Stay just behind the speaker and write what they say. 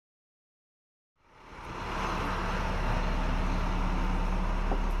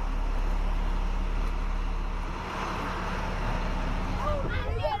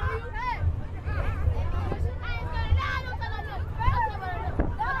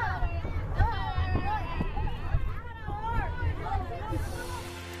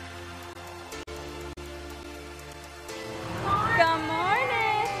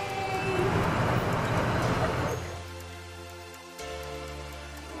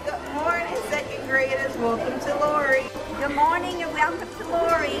graders. Welcome to Lowery. Good morning and welcome to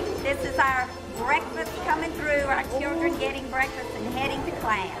Lowery. This is our breakfast coming through, our children getting breakfast and heading to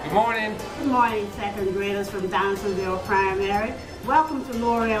class. Good morning. Good morning, second graders from Donaldsonville Primary. Welcome to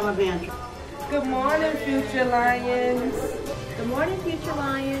Lowery Elementary. Good morning, Future Lions. Good morning, Future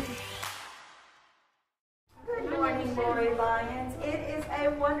Lions. Good morning, Lowery Lions. It is a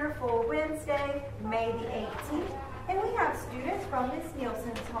wonderful Wednesday, May the 18th, and we have students from Miss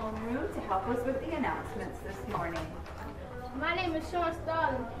Nielsen's homeroom to help us with the announcements this morning. My name is Sean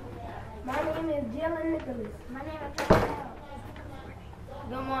Starling. My name is Jalen Nicholas. My name is Pascal.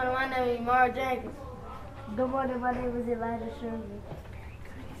 Good morning, my name is Mara Jenkins. Good morning, my name is Elijah Sherman.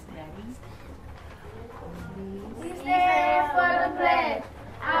 We stand for the pledge.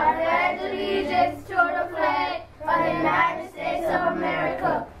 I pledge allegiance to the flag of the United States of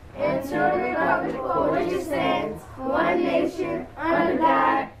America and to the republic for which it stands, one nation, under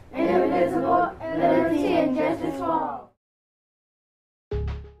God, indivisible, and liberty and justice for all. 6,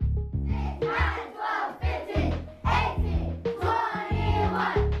 9, 12, 15, 18,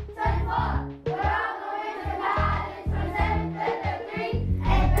 21, 24. We're all going to college from 7 to 33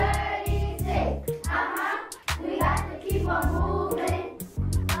 and 36. We got to keep on moving.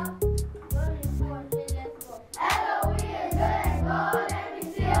 LOE is good and gold. Let me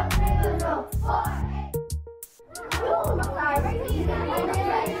see your fingers go. 4, 8.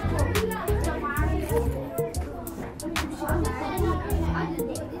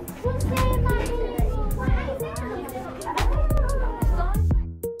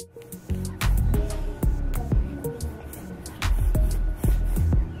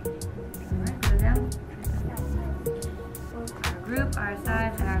 Group, our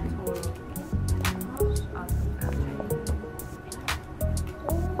size, and our total. Awesome.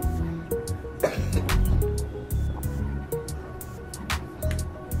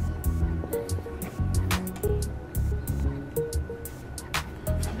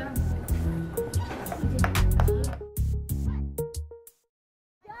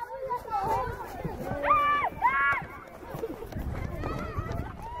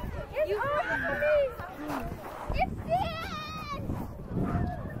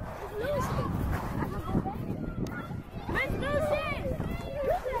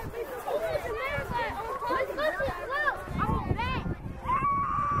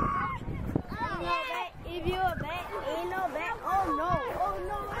 If you're a bat, ain't no bat. Oh no, oh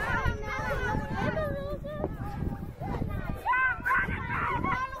no.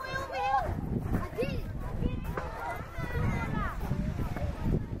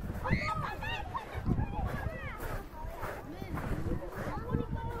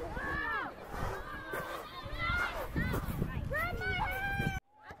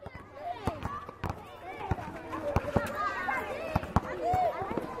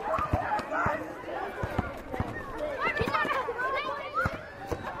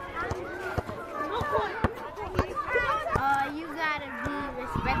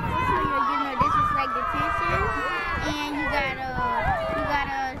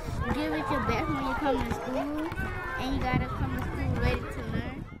 Give it your best when you come to school, and you gotta come to school ready to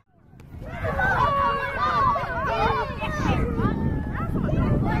learn.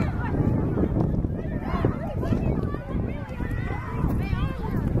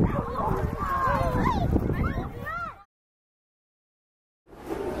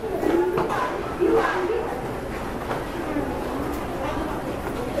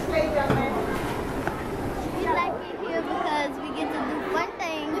 We like it here because we get to do fun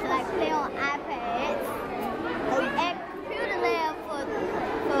things like play on iPads. We at computer lab for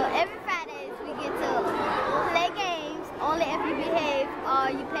every Fridays. We get to play games only if you behave or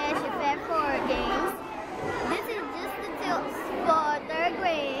you pass your Fat Forward games. This is just the tips for 3rd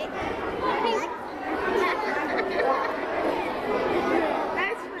grade.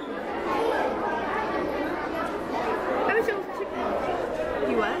 That's funny. Let me show you chicken.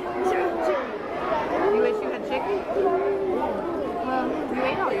 You what? Show you chicken. You wish you had chicken? Well, you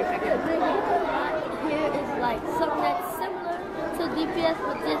ate all your chicken. Here is like something that's similar to DPS,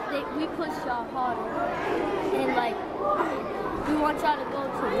 but just we push y'all harder. And like, we want y'all to go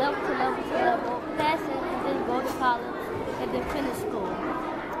to level to level to level, pass it, and then go to college, and then finish school.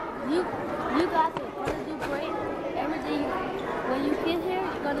 You guys are going to do great. Every day when you get here,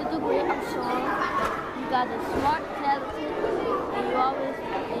 you're going to do great, I'm sure. You guys are smart, talented, and you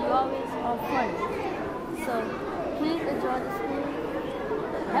always are funny. So please enjoy the school.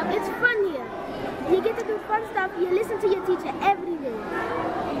 It's fun here. You get to do fun stuff. You listen to your teacher every day.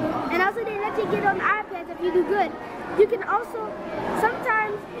 And also they let you get on iPads if you do good. You can also,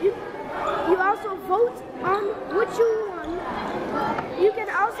 sometimes you also vote on what you want. You can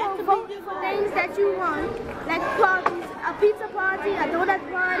also also vote for things that you want, like parties, a pizza party, a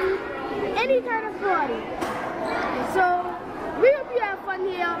donut party, any kind of party. So, we hope you have fun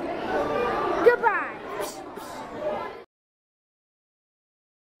here. Goodbye.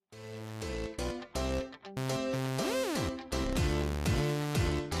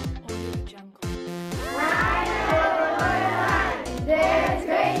 There's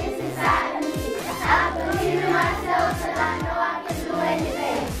greatness inside of me. I believe in myself and I know I can do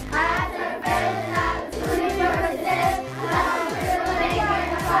anything. I have to better than opportunity for success. I'm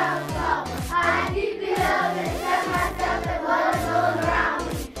making a problem solver. I deeply love and accept myself and what goes around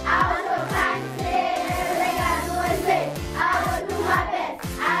me. I was so kind today and everything I do is big. I will do my best.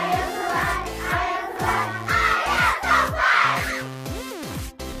 I am so right. I am so right. I am so right.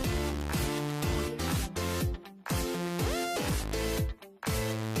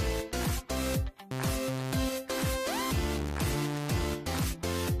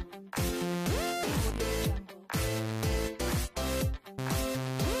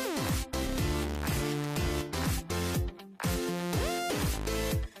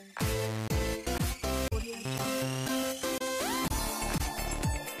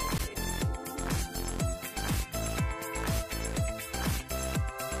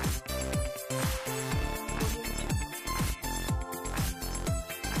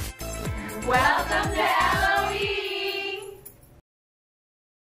 Welcome to